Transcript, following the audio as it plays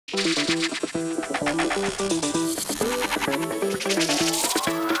The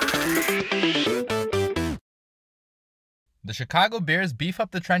Chicago Bears beef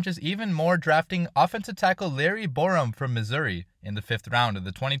up the trenches even more, drafting offensive tackle Larry Borom from Missouri in the 5th round of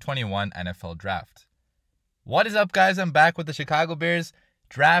the 2021 NFL Draft. What is up, guys? I'm back with the Chicago Bears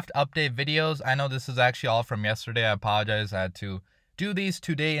draft update videos. I know this is actually all from yesterday. I apologize. I had to do these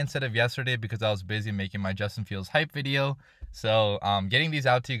today instead of yesterday because I was busy making my Justin Fields hype video. So getting these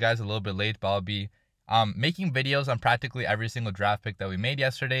out to you guys a little bit late, but I'll be making videos on practically every single draft pick that we made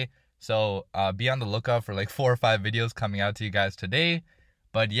yesterday. So be on the lookout for like 4 or 5 videos coming out to you guys today.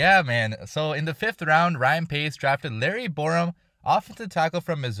 But yeah, man. So in the 5th round, Ryan Pace drafted Larry Borom, offensive tackle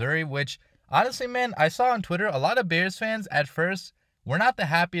from Missouri, which honestly, man, I saw on Twitter a lot of Bears fans at first were not the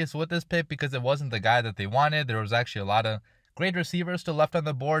happiest with this pick because it wasn't the guy that they wanted. There was actually a lot of great receivers still left on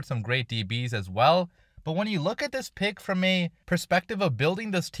the board, some great DBs as well. But when you look at this pick from a perspective of building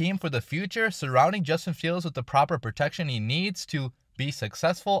this team for the future, surrounding Justin Fields with the proper protection he needs to be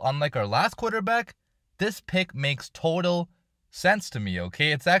successful, unlike our last quarterback, this pick makes total sense to me,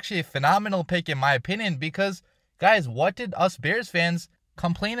 okay? It's actually a phenomenal pick in my opinion because, guys, what did us Bears fans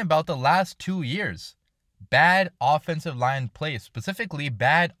complain about the last 2 years? Bad offensive line play, specifically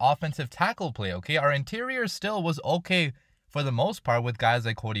bad offensive tackle play, okay? Our interior still was okay for the most part with guys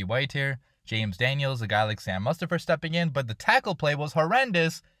like Cody Whitehair, James Daniels, a guy like Sam Mustipher stepping in, but the tackle play was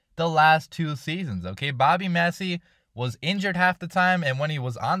horrendous the last 2 seasons, okay? Bobby Massey was injured half the time, and when he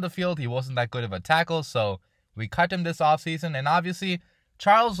was on the field, he wasn't that good of a tackle, so we cut him this offseason. And obviously,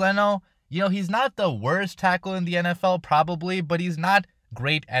 Charles Leno, you know, he's not the worst tackle in the NFL probably, but he's not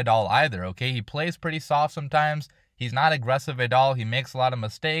great at all either, okay? He plays pretty soft sometimes. He's not aggressive at all. He makes a lot of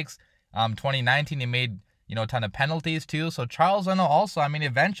mistakes. 2019, he made, you know, a ton of penalties too. So Charles Leno also, I mean,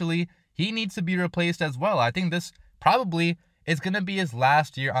 eventually, he needs to be replaced as well. I think this probably is going to be his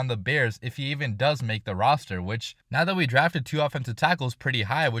last year on the Bears if he even does make the roster, which now that we drafted 2 offensive tackles pretty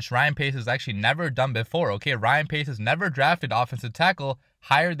high, which Ryan Pace has actually never done before, okay? Ryan Pace has never drafted offensive tackle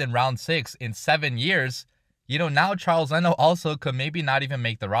higher than round 6 in 7 years. You know, now Charles Leno also could maybe not even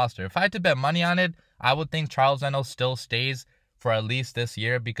make the roster. If I had to bet money on it, I would think Charles Leno still stays for at least this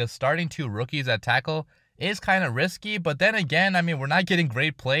year because starting 2 rookies at tackle is kind of risky. But then again, I mean, we're not getting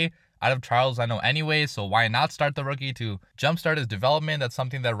great play out of Charles Leno anyway, so why not start the rookie to jumpstart his development? That's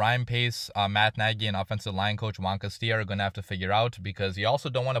something that Ryan Pace, Matt Nagy, and offensive line coach Juan Castillo are going to have to figure out because you also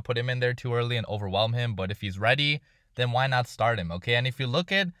don't want to put him in there too early and overwhelm him. But if he's ready, then why not start him, okay? And if you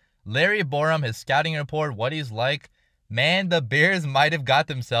look at Larry Borom, his scouting report, what he's like, man, the Bears might have got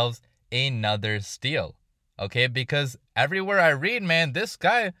themselves another steal, okay? Because everywhere I read, man, this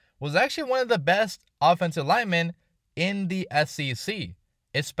guy was actually one of the best offensive linemen in the SEC,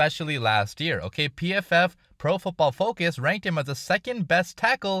 especially last year, okay? PFF, Pro Football Focus, ranked him as the 2nd best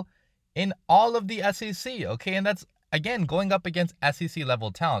tackle in all of the SEC, okay? And that's, again, going up against SEC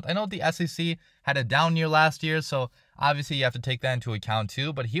level talent. I know the SEC had a down year last year, so obviously you have to take that into account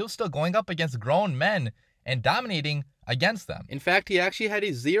too, but he was still going up against grown men and dominating against them. In fact, he actually had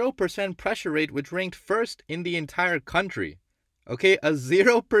a 0% pressure rate, which ranked 1st in the entire country, okay? A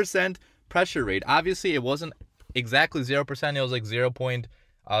 0% pressure rate. Obviously, it wasn't exactly 0%. It was like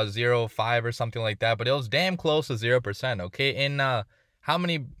 0.05 or something like that, but it was damn close to 0%, okay? In how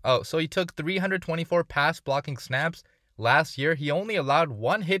many? Oh, so he took 324 pass blocking snaps last year. He only allowed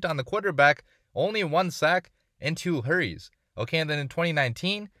 1 hit on the quarterback, only 1 sack, and 2 hurries, okay? And then in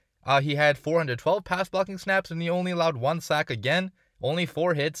 2019, he had 412 pass blocking snaps, and he only allowed 1 sack again, only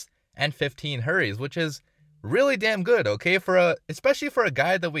 4 hits, and 15 hurries, which is really damn good, okay? Especially for a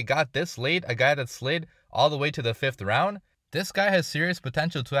guy that we got this late, a guy that slid all the way to the 5th round. This guy has serious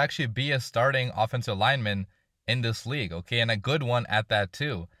potential to actually be a starting offensive lineman in this league, okay? And a good one at that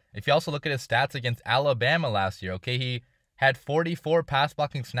too. If you also look at his stats against Alabama last year, okay? He had 44 pass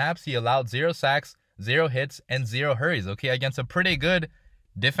blocking snaps. He allowed 0 sacks, 0 hits, and 0 hurries, okay? Against a pretty good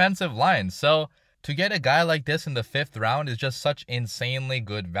defensive line. So to get a guy like this in the 5th round is just such insanely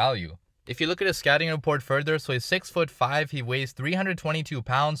good value. If you look at his scouting report further, so he's 6'5", he weighs 322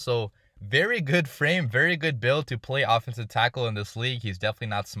 pounds, so very good frame, very good build to play offensive tackle in this league. He's definitely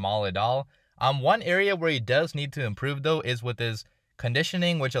not small at all. One area where he does need to improve, though, is with his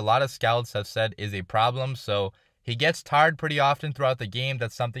conditioning, which a lot of scouts have said is a problem. So he gets tired pretty often throughout the game.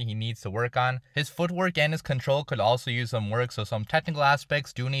 That's something he needs to work on. His footwork and his control could also use some work. So some technical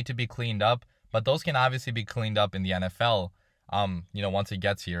aspects do need to be cleaned up, but those can obviously be cleaned up in the NFL, once he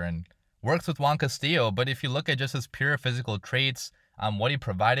gets here and works with Juan Castillo. But if you look at just his pure physical traits, what he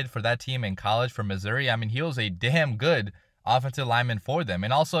provided for that team in college for Missouri, I mean, he was a damn good offensive lineman for them.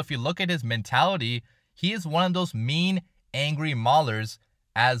 And also, if you look at his mentality, he is one of those mean, angry maulers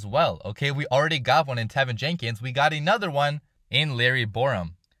as well. Okay, we already got one in Teven Jenkins. We got another one in Larry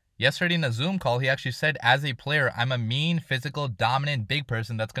Borom. Yesterday in a Zoom call, he actually said, as a player, I'm a mean, physical, dominant, big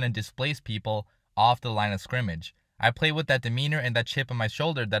person that's going to displace people off the line of scrimmage. I play with that demeanor and that chip on my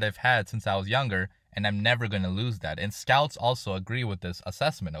shoulder that I've had since I was younger, and I'm never going to lose that. And scouts also agree with this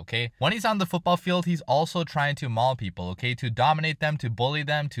assessment, okay? When he's on the football field, he's also trying to maul people, okay? To dominate them, to bully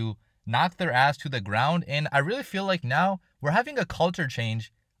them, to knock their ass to the ground. And I really feel like now we're having a culture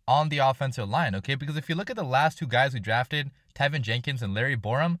change on the offensive line, okay? Because if you look at the last two guys we drafted, Teven Jenkins and Larry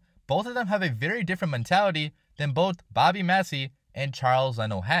Borom, both of them have a very different mentality than both Bobby Massey and Charles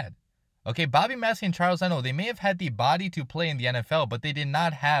Leno had. Okay, Bobby Massey and Charles Leno, they may have had the body to play in the NFL, but they did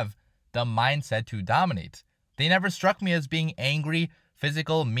not have the mindset to dominate. They never struck me as being angry,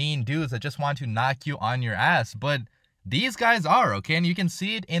 physical, mean dudes that just want to knock you on your ass. But these guys are, okay? And you can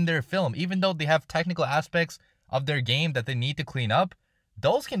see it in their film. Even though they have technical aspects of their game that they need to clean up,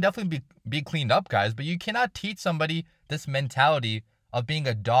 those can definitely be cleaned up, guys. But you cannot teach somebody this mentality of being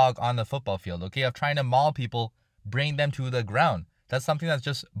a dog on the football field, okay? Of trying to maul people, bring them to the ground. That's something that's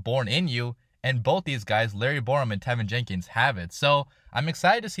just born in you. And both these guys, Larry Borom and Teven Jenkins, have it. So I'm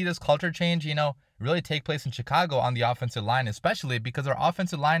excited to see this culture change, really take place in Chicago on the offensive line, especially because our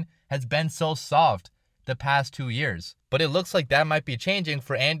offensive line has been so soft the past 2 years. But it looks like that might be changing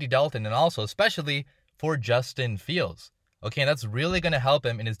for Andy Dalton and also especially for Justin Fields. Okay, and that's really going to help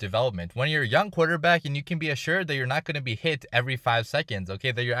him in his development. When you're a young quarterback, and you can be assured that you're not going to be hit every 5 seconds,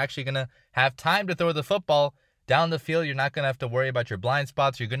 okay, that you're actually going to have time to throw the football down the field. You're not going to have to worry about your blind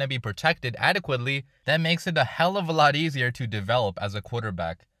spots. You're going to be protected adequately. That makes it a hell of a lot easier to develop as a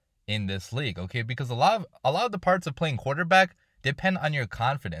quarterback in this league, okay? Because a lot of the parts of playing quarterback depend on your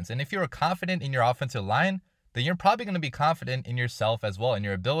confidence. And if you're confident in your offensive line, then you're probably going to be confident in yourself as well, in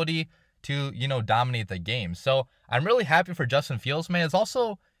your ability to, dominate the game. So I'm really happy for Justin Fields, man.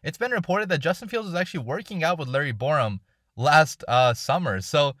 It's been reported that Justin Fields was actually working out with Larry Borom last summer.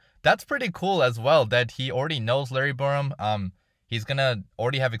 So that's pretty cool as well, that he already knows Larry Borom. He's going to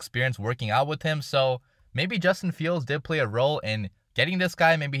already have experience working out with him. So maybe Justin Fields did play a role in getting this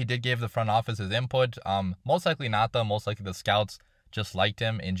guy. Maybe he did give the front office his input. Most likely not, though. Most likely the scouts just liked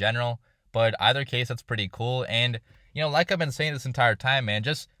him in general. But either case, that's pretty cool. And, like I've been saying this entire time, man,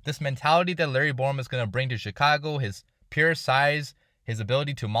 just this mentality that Larry Borom is going to bring to Chicago, his pure size, his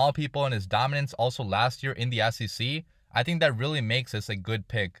ability to maul people, and his dominance also last year in the SEC, I think that really makes this a good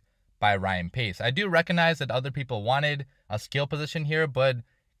pick by Ryan Pace. I do recognize that other people wanted a skill position here, but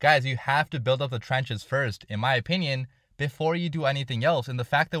guys, you have to build up the trenches first, in my opinion, before you do anything else. And the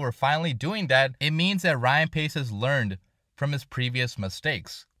fact that we're finally doing that, it means that Ryan Pace has learned from his previous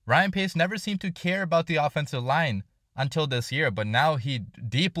mistakes. Ryan Pace never seemed to care about the offensive line until this year, but now he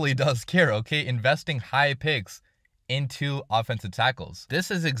deeply does care, okay? Investing high picks into offensive tackles.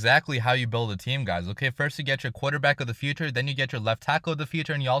 This is exactly how you build a team, guys, okay? First you get your quarterback of the future, then you get your left tackle of the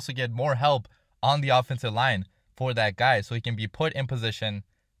future, and you also get more help on the offensive line for that guy so he can be put in position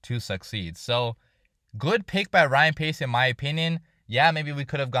to succeed. So good pick by Ryan Pace, in my opinion. Yeah, maybe we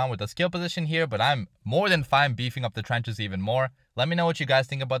could have gone with a skill position here, but I'm more than fine beefing up the trenches even more. Let me know what you guys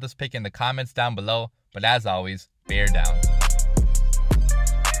think about this pick in the comments down below. But as always, bear down.